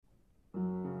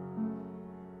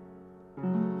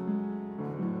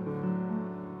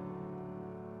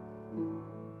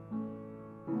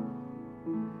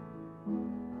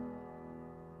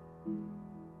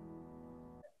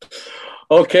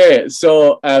Okay,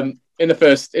 so in the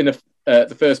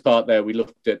first part there, we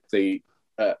looked at the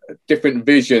different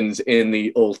visions in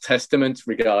the Old Testament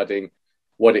regarding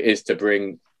what it is to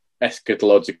bring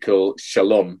eschatological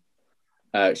shalom.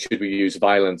 Should we use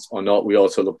violence or not? We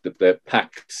also looked at the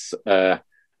Pax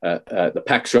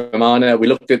Romana.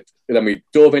 Then we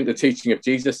dove into the teaching of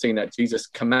Jesus, saying that Jesus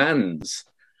commands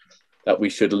that we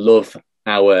should love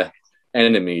our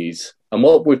enemies. And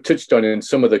what we've touched on in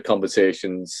some of the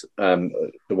conversations,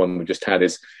 the one we just had,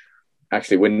 is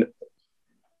actually when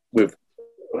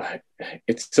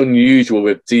it's unusual,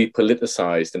 we've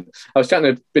depoliticized. And I was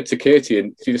chatting a bit to Katie,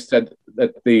 and she just said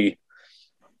that we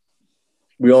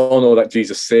all know that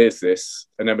Jesus says this,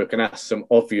 and then we can ask some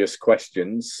obvious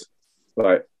questions,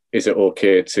 like, is it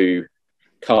okay to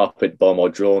carpet bomb or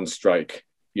drone strike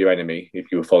your enemy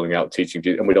if you were following out teaching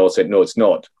Jesus? And we'd all say, no, it's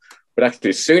not. But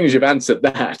actually, as soon as you've answered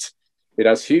that, it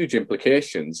has huge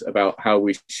implications about how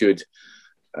we should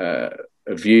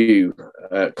view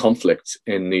conflict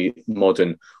in the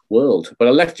modern world. But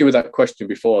I left you with that question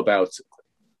before about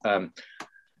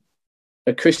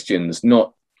Christians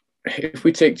not. If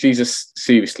we take Jesus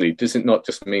seriously, does it not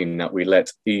just mean that we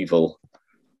let evil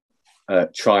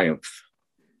triumph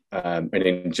and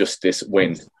injustice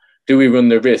win? Do we run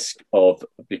the risk of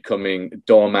becoming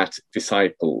doormat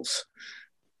disciples?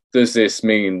 Does this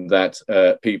mean that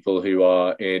people who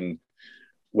are in,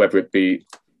 whether it be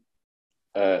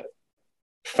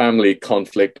family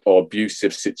conflict or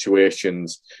abusive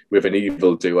situations with an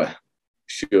evildoer,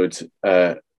 should,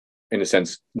 in a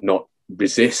sense, not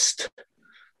resist?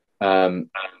 And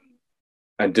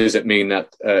does it mean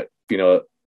that the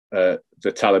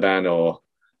Taliban or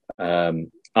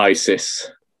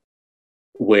ISIS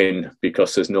win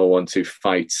because there's no one to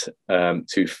fight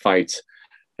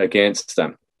against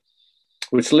them?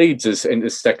 Which leads us in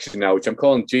this section now, which I'm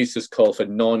calling Jesus' call for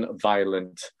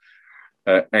non-violent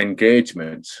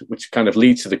engagement, which kind of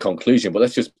leads to the conclusion. But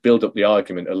let's just build up the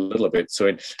argument a little bit.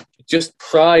 So just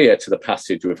prior to the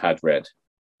passage we've had read,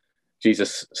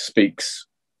 Jesus speaks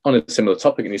on a similar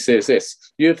topic, and he says this: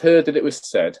 "You have heard that it was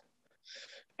said,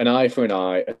 an eye for an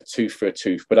eye, a tooth for a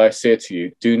tooth. But I say to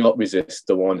you, do not resist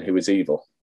the one who is evil.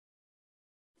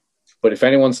 But if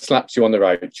anyone slaps you on the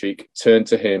right cheek, turn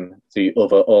to him the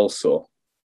other also.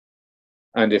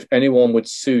 And if anyone would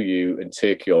sue you and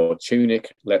take your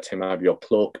tunic, let him have your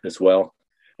cloak as well.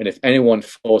 And if anyone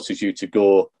forces you to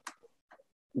go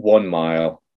 1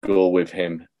 mile, go with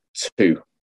him 2.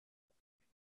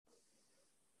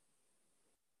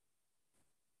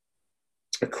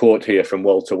 A quote here from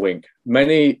Walter Wink: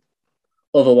 "Many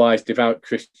otherwise devout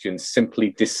Christians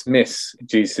simply dismiss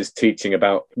Jesus' teaching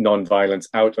about non-violence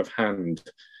out of hand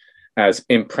as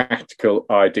impractical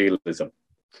idealism,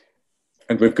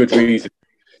 and with good reason.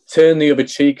 Turn the other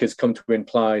cheek has come to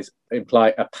imply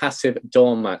a passive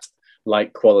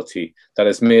doormat-like quality that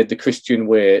has made the Christian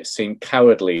way seem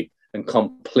cowardly and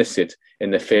complicit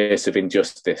in the face of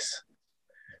injustice.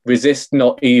 Resist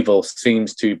not evil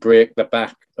seems to break the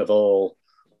back of all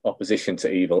opposition to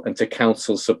evil and to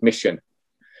counsel submission.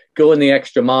 Going the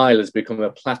extra mile has become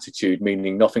a platitude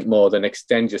meaning nothing more than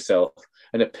extend yourself,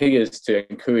 and appears to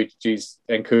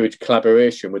encourage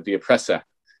collaboration with the oppressor.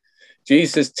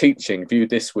 Jesus' teaching viewed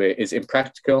this way is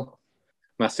impractical,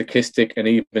 masochistic, and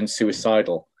even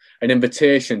suicidal, an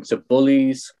invitation to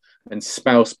bullies and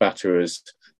spouse batterers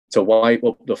to wipe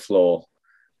up the floor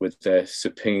with their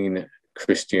supine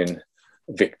Christian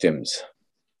victims."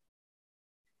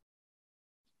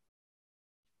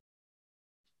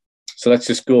 So let's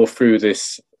just go through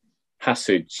this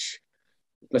passage.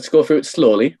 Let's go through it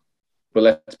slowly, but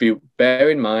let's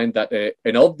bear in mind that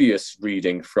an obvious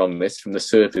reading from this, from the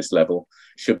surface level,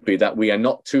 should be that we are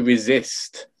not to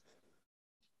resist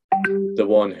the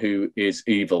one who is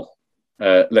evil.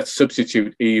 Let's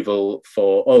substitute evil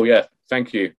for, oh yeah,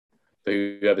 thank you for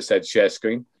whoever said share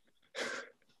screen.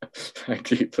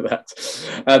 Thank you for that.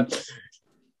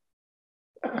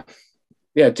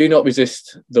 Do not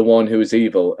resist the one who is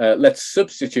evil. Let's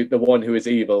substitute the one who is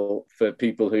evil for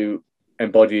people who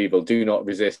embody evil. Do not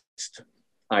resist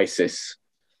ISIS.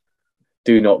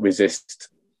 Do not resist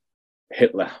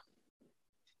Hitler.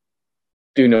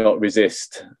 Do not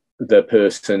resist the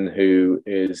person who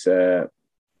is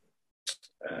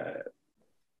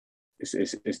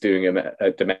doing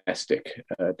a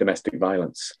domestic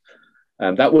violence.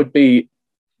 That would be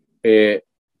a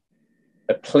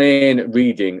plain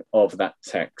reading of that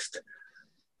text,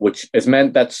 which has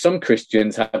meant that some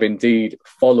Christians have indeed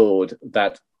followed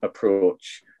that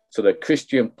approach. So the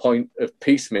Christian point of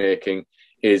peacemaking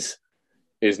is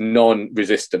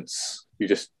non-resistance. You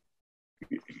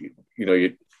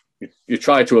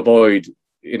try to avoid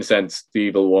in a sense, the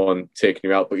evil one taking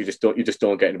you out, but you just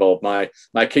don't get involved. My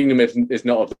kingdom is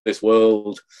not of this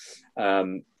world.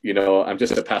 I'm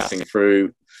just a passing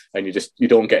through, and you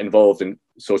don't get involved in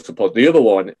social politics. The other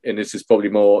one, and this is probably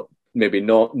more maybe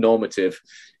not normative,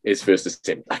 is for us to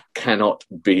say that cannot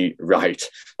be right.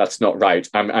 That's not right.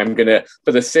 I'm gonna,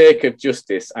 for the sake of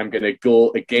justice, I'm gonna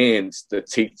go against the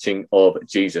teaching of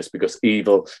Jesus, because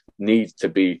evil needs to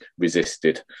be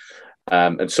resisted.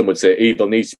 And some would say evil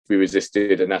needs to be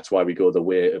resisted, and that's why we go the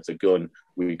way of the gun.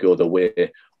 We go the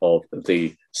way of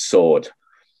the sword.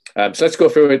 So let's go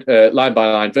through it line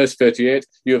by line. Verse 38,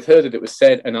 you have heard that it was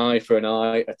said, an eye for an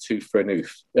eye, a tooth for a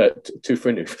tooth,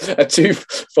 a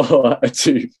tooth for a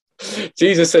tooth.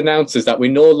 Jesus announces that we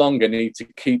no longer need to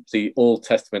keep the Old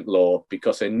Testament law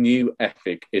because a new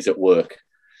ethic is at work.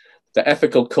 The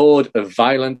ethical code of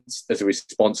violence as a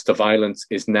response to violence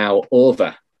is now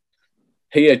over.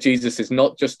 Here, Jesus is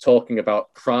not just talking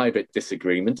about private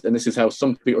disagreement, and this is how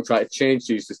some people try to change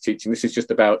Jesus' teaching. This is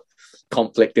just about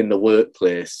conflict in the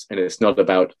workplace, and it's not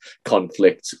about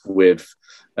conflict with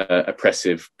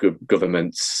oppressive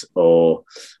governments, or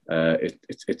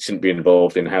it shouldn't be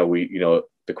involved in how we,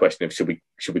 the question of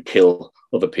should we kill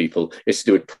other people. It's to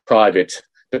do with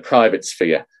the private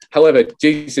sphere. However,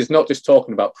 Jesus is not just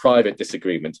talking about private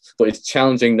disagreement, but is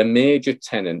challenging the major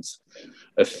tenets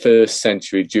of first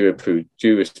century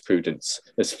jurisprudence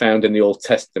as found in the Old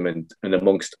Testament and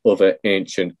amongst other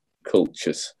ancient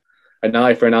cultures. An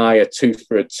eye for an eye, a tooth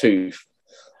for a tooth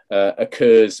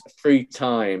occurs 3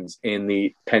 times in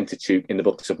the Pentateuch in the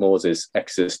books of Moses: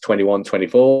 Exodus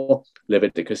 21:24,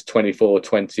 Leviticus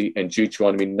 24:20, and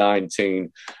Deuteronomy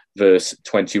 19, verse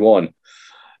 21.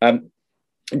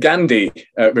 Gandhi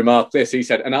remarked this. He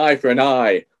said, an eye for an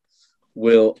eye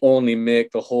will only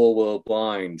make the whole world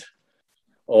blind.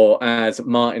 Or as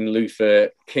Martin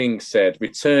Luther King said,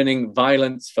 returning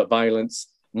violence for violence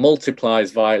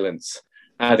multiplies violence,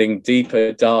 adding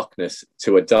deeper darkness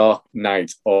to a dark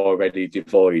night already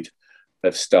devoid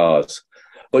of stars.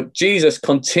 But Jesus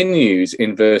continues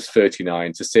in verse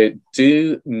 39 to say,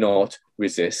 do not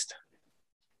resist.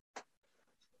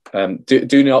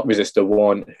 Do not resist the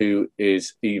one who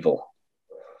is evil.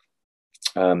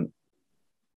 I'll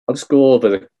just go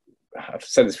over I've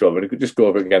said this before, but I could just go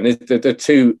over it again. There are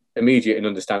 2 immediate and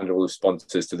understandable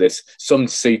responses to this. Some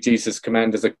see Jesus'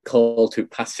 command as a call to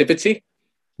passivity,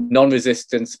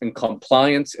 non-resistance, and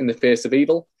compliance in the face of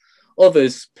evil.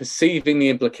 Others, perceiving the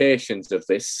implications of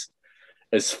this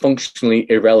as functionally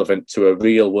irrelevant to a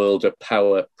real world of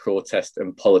power, protest,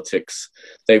 and politics,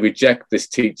 they reject this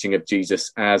teaching of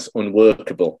Jesus as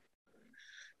unworkable.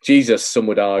 Jesus, some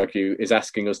would argue, is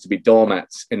asking us to be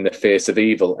doormats in the face of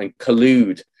evil and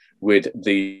collude with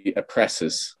the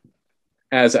oppressors.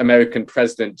 As American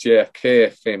President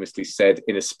JFK famously said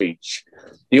in a speech,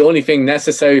 the only thing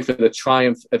necessary for the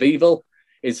triumph of evil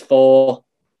is for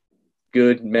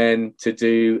good men to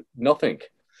do nothing.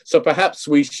 So perhaps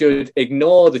we should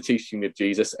ignore the teaching of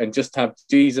Jesus and just have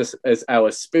Jesus as our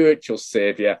spiritual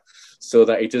savior, so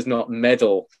that he does not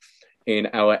meddle in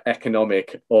our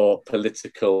economic or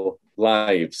political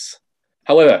lives.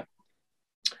 However,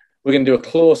 we're going to do a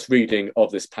close reading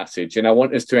of this passage, and I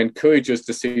want us to encourage us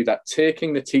to see that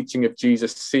taking the teaching of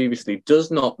Jesus seriously does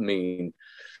not mean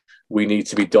we need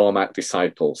to be doormat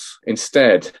disciples.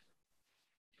 Instead,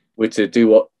 we're to do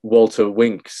what Walter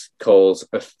Winks calls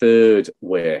a third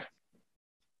way.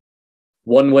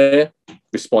 One way,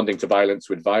 responding to violence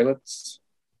with violence.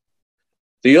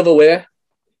 The other way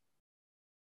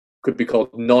could be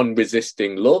called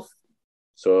non-resisting love.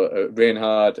 So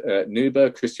Reinhard Niebuhr,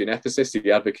 Christian ethicist,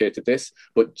 he advocated this.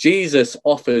 But Jesus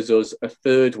offers us a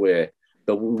third way,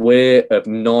 the way of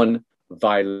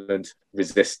non-violent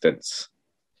resistance.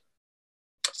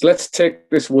 So let's take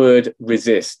this word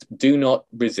resist. Do not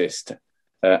resist.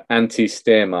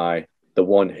 Anti-stemai, the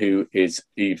one who is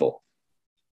evil.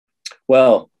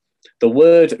 Well, the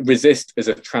word resist as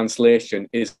a translation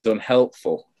is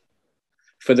unhelpful.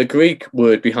 For the Greek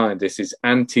word behind this is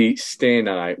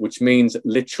anti-stenai, which means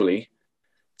literally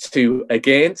to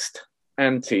against,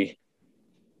 anti,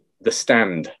 the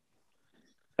stand.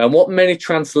 And what many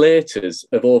translators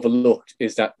have overlooked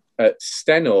is that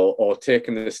steno, or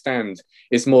taking the stand,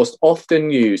 is most often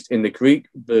used in the Greek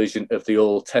version of the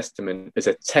Old Testament as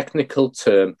a technical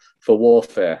term for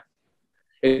warfare.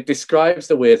 It describes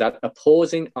the way that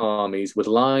opposing armies would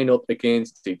line up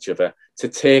against each other to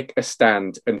take a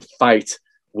stand and fight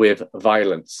with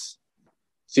violence.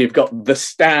 So you've got the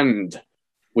stand,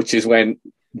 which is when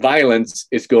violence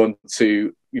is going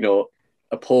to,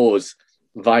 oppose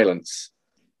violence.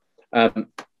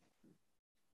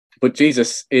 But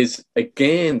Jesus is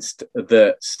against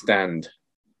the stand.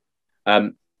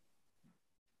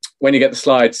 when you get the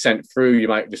slides sent through, you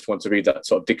might just want to read that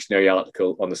sort of dictionary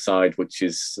article on the side, which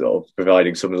is sort of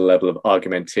providing some level of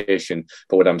argumentation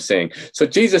for what I'm saying. So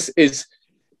Jesus is,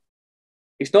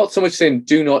 he's not so much saying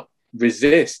do not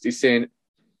resist. He's saying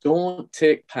don't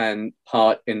take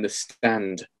part in the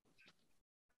stand.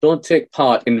 Don't take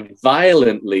part in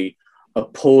violently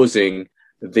opposing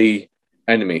the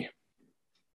enemy.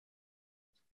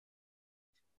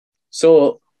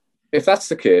 So if that's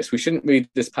the case, we shouldn't read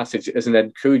this passage as an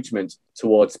encouragement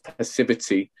towards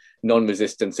passivity,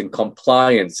 non-resistance, and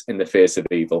compliance in the face of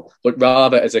evil, but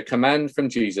rather as a command from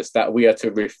Jesus that we are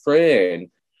to refrain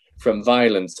from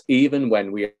violence even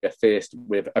when we are faced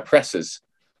with oppressors.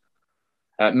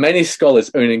 Many scholars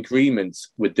are in agreement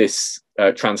with this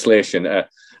translation.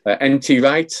 N.T.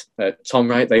 Wright, Tom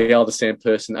Wright, they are the same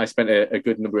person. I spent a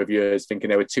good number of years thinking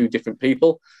they were two different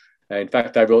people. In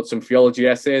fact, I wrote some theology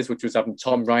essays, which was having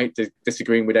Tom Wright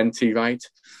disagreeing with N.T. Wright.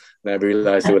 And I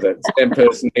realised they were the same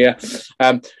person here.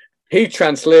 He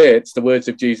translates the words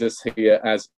of Jesus here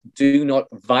as, do not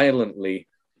violently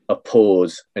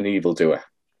oppose an evildoer.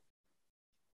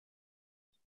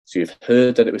 So you've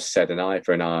heard that it was said, an eye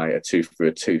for an eye, a tooth for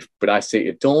a tooth. But I say,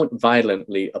 you don't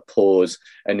violently oppose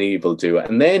an evildoer.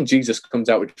 And then Jesus comes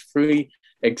out with 3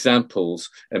 examples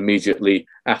immediately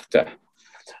after.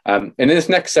 And in this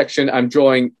next section, I'm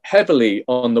drawing heavily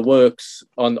on the works,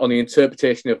 on the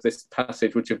interpretation of this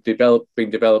passage, which have been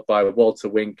developed by Walter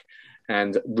Wink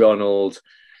and Ronald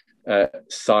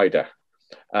Sider.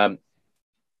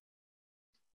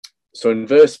 So in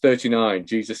verse 39,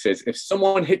 Jesus says, if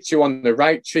someone hits you on the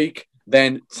right cheek,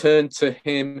 then turn to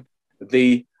him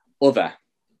the other.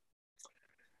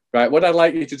 Right, what I'd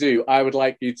like you to do, I would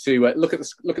like you to look at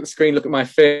the screen, look at my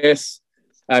face.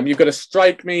 You've got to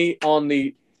strike me on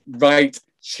the right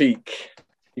cheek.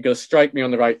 You've got to strike me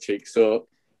on the right cheek. So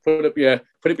put up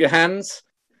your hands,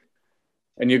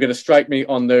 and you're going to strike me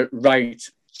on the right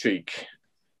cheek.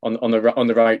 On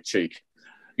the right cheek.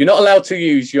 You're not allowed to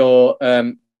use your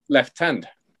left hand.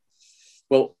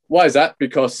 Well, why is that?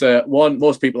 Because one,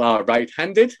 most people are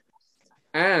right-handed,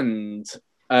 and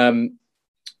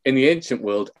in the ancient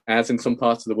world, as in some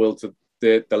parts of the world,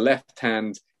 the left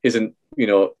hand isn't,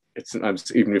 it's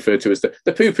sometimes even referred to as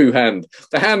the poo-poo hand,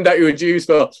 the hand that you would use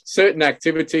for certain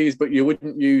activities, but you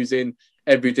wouldn't use in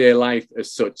everyday life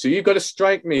as such. So you've got to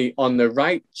strike me on the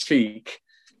right cheek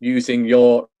using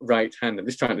your right hand. I'm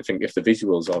just trying to think if the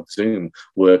visuals of Zoom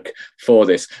work for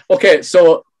this. Okay,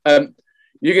 so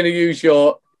you're going to use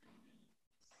your,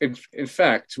 in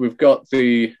fact, we've got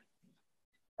the,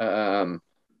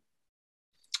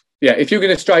 if you're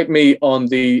going to strike me on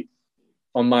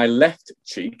my left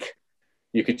cheek,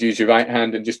 you could use your right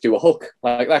hand and just do a hook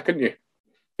like that, couldn't you?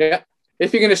 Yeah.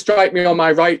 If you're going to strike me on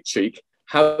my right cheek,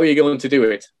 how are you going to do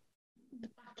it?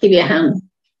 Give your hand.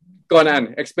 Go on,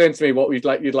 Anne. Explain to me what you'd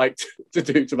like to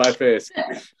do to my face.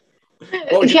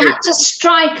 If you had to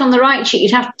strike on the right cheek,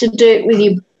 you'd have to do it with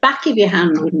your back of your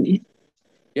hand, wouldn't you?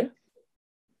 Yeah.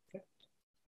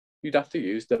 You'd have to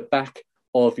use the back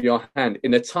of your hand.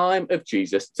 In the time of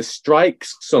Jesus, to strike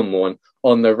someone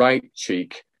on the right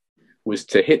cheek was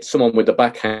to hit someone with the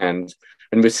backhand,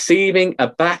 and receiving a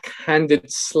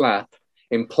backhanded slap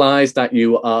implies that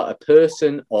you are a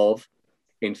person of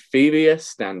inferior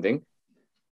standing.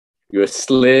 You're a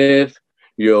slave.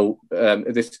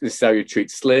 This is how you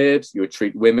treat slaves, you would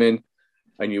treat women,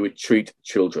 and you would treat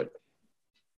children.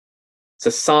 It's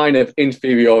a sign of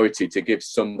inferiority to give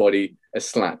somebody a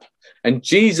slap. And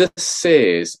Jesus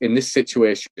says in this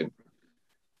situation,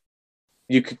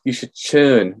 you should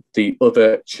turn the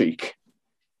other cheek.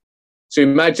 So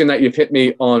imagine that you've hit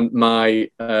me on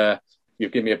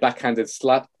you've given me a backhanded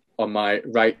slap on my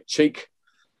right cheek,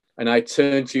 and I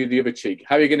turn to you the other cheek.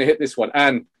 How are you going to hit this one?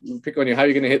 Anne, pick on you. How are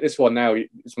you going to hit this one now?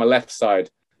 It's my left side.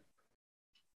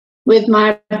 With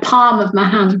my palm of my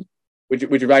hand. With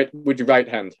your right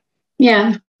hand.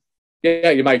 Yeah.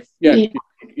 Yeah, you might. Yeah.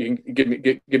 You can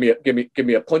give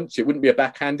me a punch. It wouldn't be a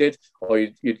backhanded, or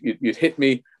you'd hit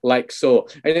me like so.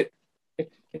 And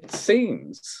it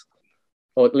seems,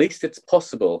 or at least it's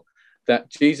possible, that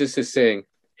Jesus is saying,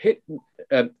 hit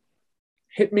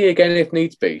me again if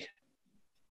needs be,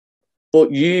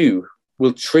 but you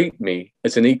will treat me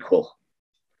as an equal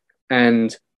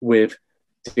and with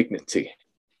dignity.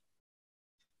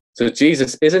 So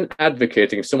Jesus isn't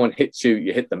advocating if someone hits you,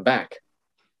 you hit them back,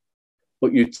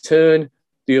 but you turn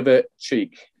the other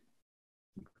cheek.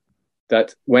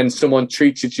 That when someone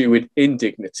treated you with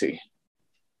indignity,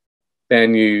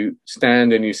 then you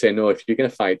stand and you say, no, if you're going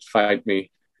to fight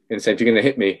me. Instead, if you're going to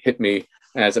hit me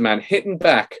as a man. Hitting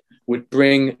back would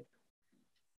bring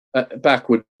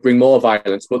more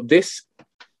violence. But this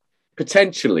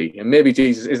potentially, and maybe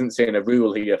Jesus isn't saying a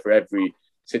rule here for every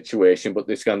situation, but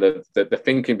this kind of the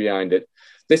thinking behind it,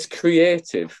 this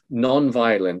creative,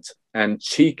 non-violent, and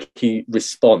cheeky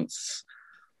response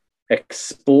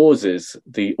exposes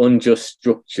the unjust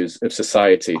structures of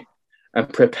society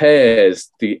and prepares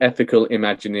the ethical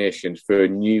imagination for a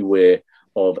new way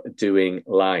of doing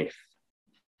life.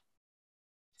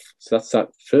 So that's that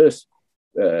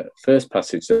first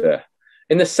passage there.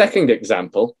 In the second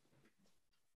example,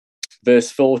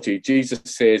 verse 40, Jesus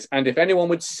says, "And if anyone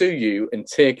would sue you and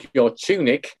take your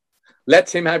tunic,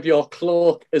 let him have your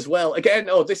cloak as well." Again,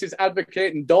 this is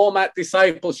advocating doormat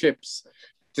discipleships.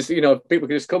 Just, people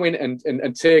can just come in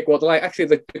and take what they like.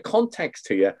 Actually, the context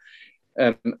here,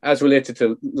 as related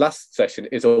to last session,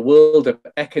 is a world of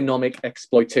economic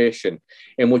exploitation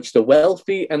in which the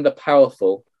wealthy and the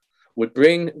powerful would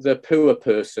bring the poor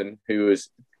person who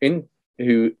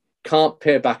can't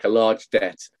pay back a large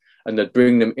debt, and they'd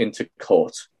bring them into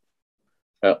court.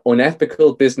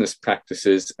 Unethical business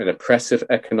practices and oppressive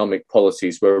economic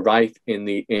policies were rife in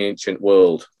the ancient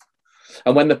world.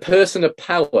 And when the person of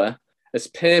power, as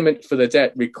payment for the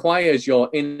debt, requires your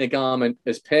inner garment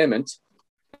as payment,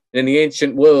 in the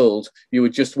ancient world, you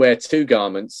would just wear 2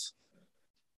 garments,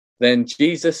 then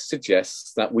Jesus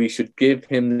suggests that we should give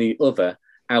him the other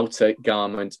outer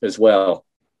garment as well.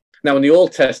 Now, in the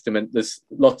Old Testament, there's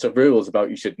lots of rules about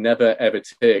you should never, ever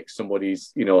take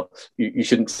somebody's, you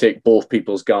shouldn't take both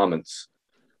people's garments.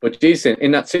 But Jesus,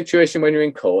 in that situation when you're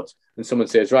in court and someone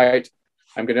says, right,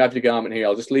 I'm going to have your garment here,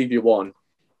 I'll just leave you one,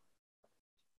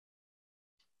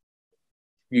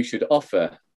 you should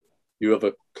offer your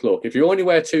other cloak. If you only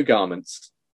wear 2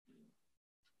 garments,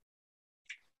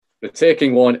 they're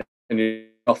taking one and you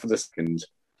offer the second,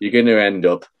 you're going to end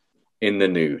up in the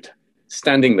nude,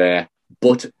 standing there,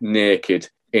 butt naked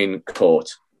in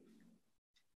court.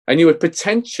 And you would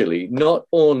potentially not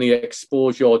only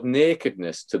expose your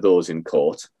nakedness to those in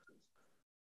court,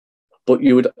 but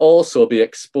you would also be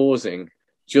exposing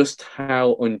just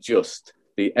how unjust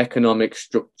the economic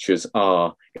structures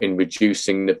are in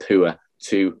reducing the poor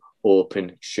to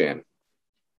open shame.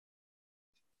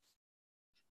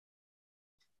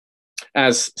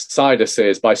 As Sider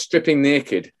says, by stripping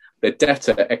naked, the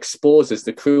debtor exposes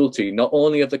the cruelty not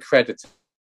only of the creditor,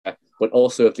 but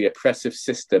also of the oppressive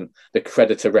system the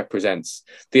creditor represents.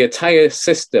 The entire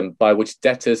system by which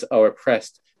debtors are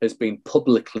oppressed has been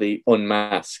publicly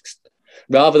unmasked.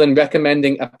 Rather than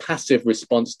recommending a passive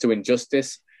response to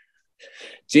injustice,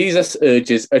 Jesus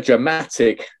urges a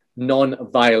dramatic,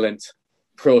 non-violent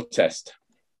protest.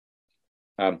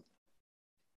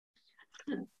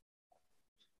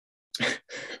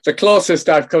 The closest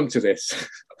I've come to this,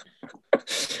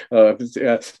 we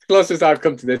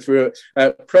were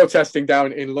protesting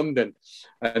down in London,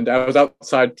 and I was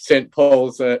outside St.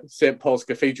 Paul's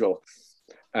Cathedral,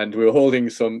 and we were holding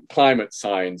some climate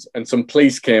signs, and some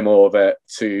police came over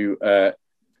to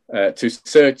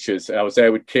search us. I was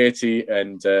there with Katie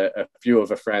and a few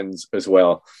other friends as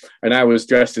well, and I was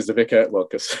dressed as a vicar, well,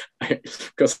 because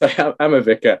I'm a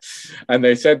vicar, and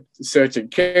they said searching.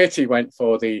 Katie went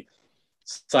for the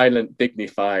silent,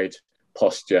 dignified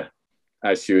posture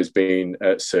as she was being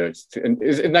searched. And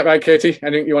isn't that right, Katie?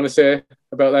 Anything you want to say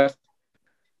about that?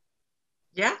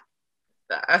 Yeah,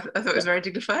 I thought it was very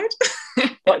dignified.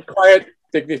 Quite quiet,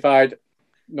 dignified,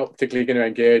 not particularly going to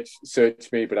engage,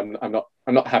 search me, but I'm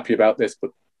not happy about this,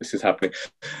 but this is happening.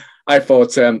 I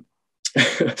thought, when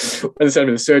I said I'm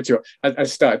in the search, I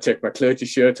started taking my clergy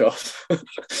shirt off.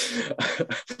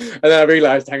 And then I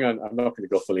realised, hang on, I'm not going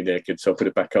to go fully naked, so I put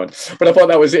it back on. But I thought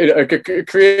that was a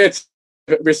creative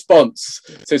response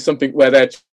to something where they're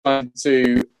trying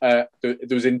to, there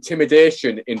was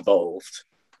intimidation involved.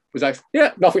 It was like,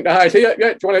 yeah, nothing to hide here.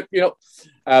 Yeah, do you want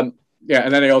to, yeah,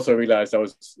 and then I also realised I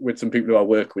was with some people who I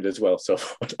work with as well, so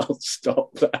I'll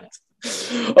stop that.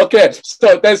 Okay,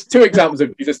 so there's 2 examples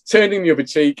of Jesus turning the other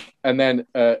cheek, and then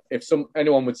if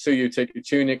anyone would sue you, take your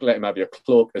tunic, let him have your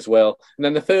cloak as well. And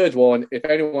then the third one, if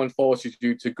anyone forces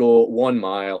you to go 1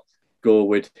 mile, go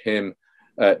with him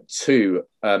 2.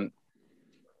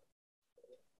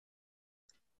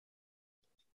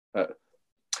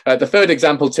 The third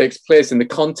example takes place in the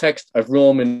context of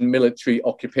Roman military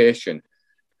occupation.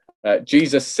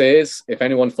 Jesus says, if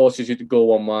anyone forces you to go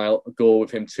 1 mile, go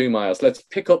with him 2 miles. Let's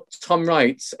pick up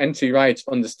N.T. Wright's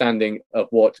understanding of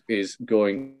what is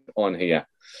going on here.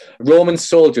 Roman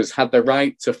soldiers had the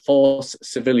right to force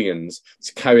civilians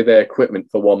to carry their equipment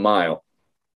for 1 mile.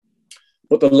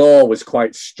 But the law was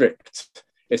quite strict.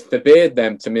 It forbade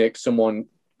them to make someone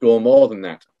go more than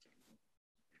that.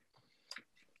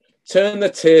 Turn the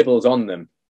tables on them,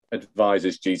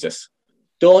 advises Jesus.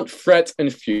 Don't fret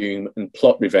and fume and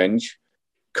plot revenge.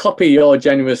 Copy your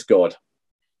generous God.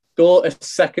 Go a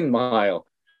second mile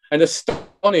and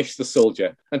astonish the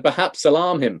soldier and perhaps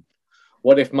alarm him.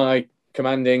 What if my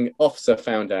commanding officer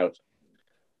found out?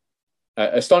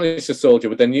 Astonish the soldier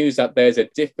with the news that there's a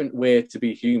different way to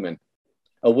be human,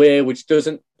 a way which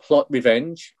doesn't plot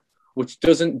revenge, which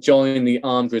doesn't join the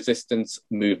armed resistance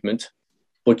movement,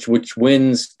 but which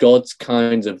wins God's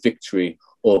kinds of victory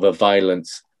over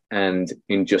violence and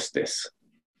injustice.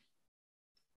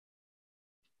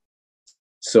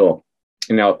 So,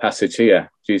 in our passage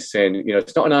here, Jesus saying,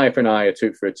 it's not an eye for an eye, a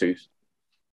tooth for a tooth.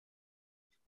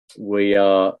 We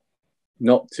are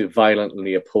not to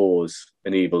violently oppose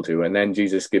an evildoer. And then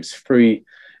Jesus gives 3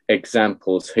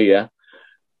 examples here,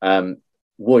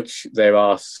 which there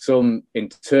are some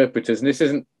interpreters,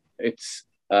 and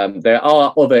there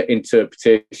are other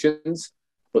interpretations,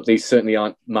 but these certainly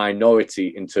aren't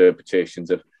minority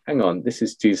interpretations of, hang on, this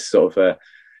is Jesus' sort of a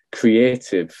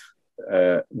creative,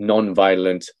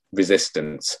 non-violent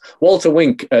resistance. Walter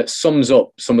Wink sums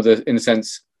up some of the, in a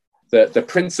sense, the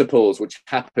principles which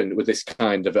happen with this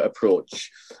kind of approach.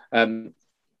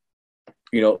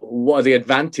 What are the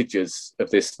advantages of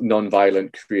this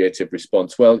non-violent creative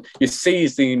response? Well, you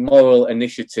seize the moral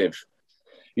initiative.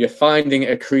 You're finding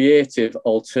a creative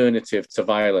alternative to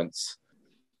violence.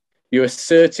 You're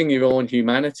asserting your own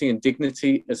humanity and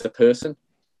dignity as a person.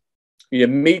 You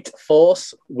meet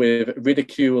force with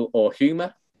ridicule or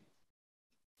humor.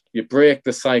 You break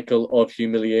the cycle of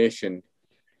humiliation.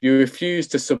 You refuse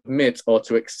to submit or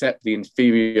to accept the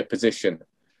inferior position.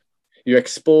 You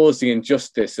expose the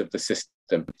injustice of the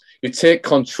system. You take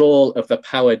control of the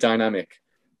power dynamic.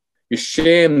 You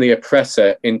shame the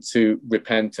oppressor into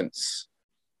repentance.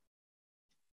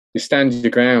 You stand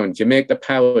your ground. You make the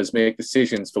powers make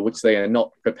decisions for which they are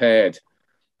not prepared.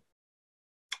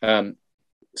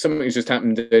 Something has just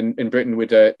happened in Britain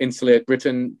with Insulate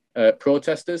Britain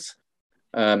protesters,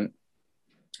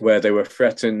 where they were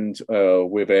threatened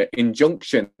with an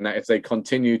injunction that if they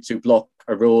continued to block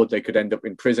a road, they could end up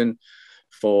in prison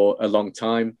for a long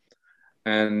time.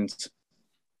 And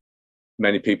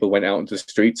many people went out into the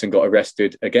streets and got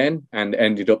arrested again and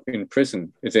ended up in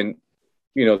prison. As in,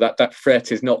 that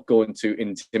threat is not going to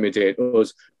intimidate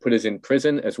us, put us in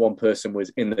prison. As one person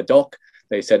was in the dock,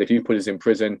 they said, if you put us in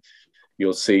prison,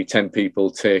 you'll see 10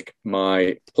 people take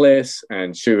my place.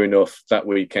 And sure enough, that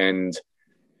weekend,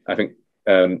 I think,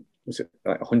 was it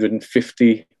like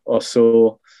 150 or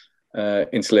so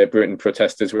Insulate Britain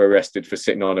protesters were arrested for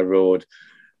sitting on a road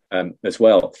as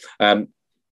well. I'm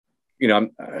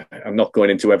not going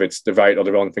into whether it's the right or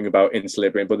the wrong thing about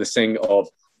Insulate Britain, but the thing of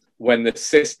when the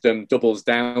system doubles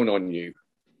down on you,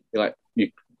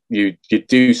 you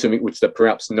do something which they're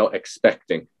perhaps not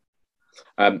expecting.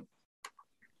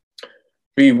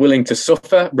 Be willing to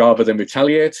suffer rather than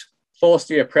retaliate. Force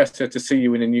the oppressor to see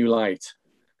you in a new light.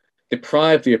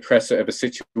 Deprive the oppressor of a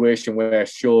situation where a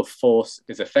show of force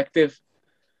is effective.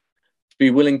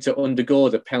 Be willing to undergo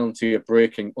the penalty of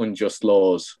breaking unjust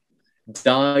laws.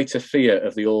 Die to fear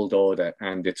of the old order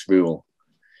and its rule.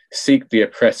 Seek the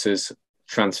oppressor's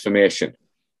transformation.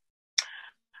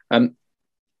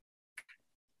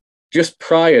 Just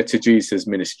prior to Jesus'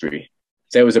 ministry,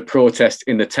 there was a protest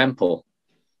in the temple.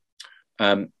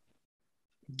 I'll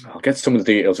get some of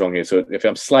the details wrong here, so if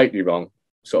I'm slightly wrong,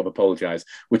 sort of apologize,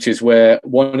 which is where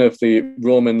one of the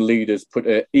Roman leaders put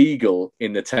an eagle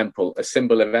in the temple, a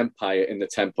symbol of empire in the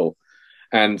temple.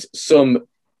 And some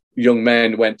young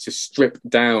men went to strip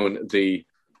down the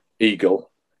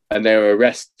eagle and they were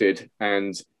arrested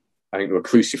and I think they were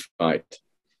crucified.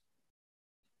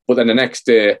 But then the next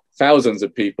day, thousands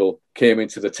of people came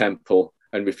into the temple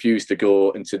and refused to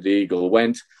go until the eagle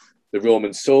went. The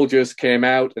Roman soldiers came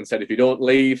out and said, if you don't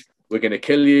leave, we're going to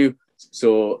kill you.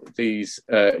 So these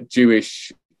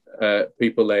Jewish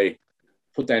people, they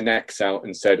put their necks out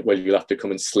and said, well, you'll have to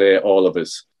come and slay all of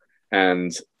us.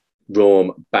 And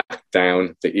Rome backed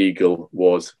down, the eagle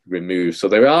was removed. So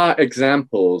there are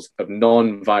examples of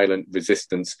non-violent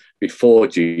resistance before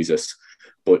Jesus,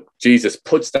 but Jesus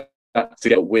puts that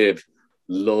together with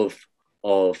love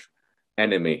of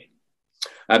enemy.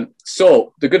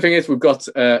 So the good thing is we've got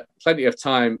plenty of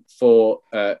time for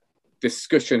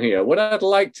discussion here. What I'd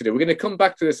like to do, we're going to come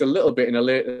back to this a little bit in a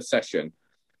later session,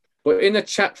 but in the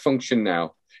chat function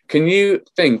now, can you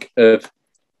think of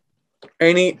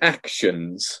any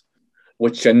actions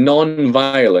which are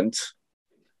non-violent,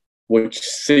 which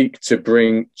seek to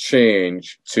bring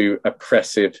change to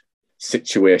oppressive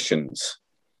situations?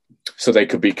 So they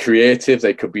could be creative,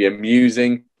 they could be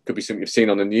amusing, could be something you've seen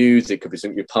on the news, it could be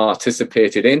something you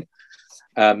participated in.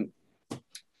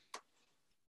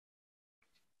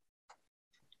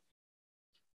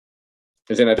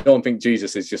 As in, I don't think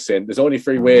Jesus is just saying there's only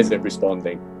three ways of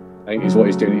responding. I think what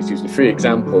he's doing is using three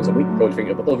examples, and we can probably think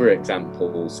of other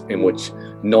examples in which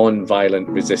non-violent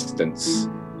resistance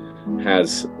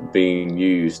has been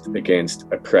used against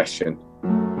oppression.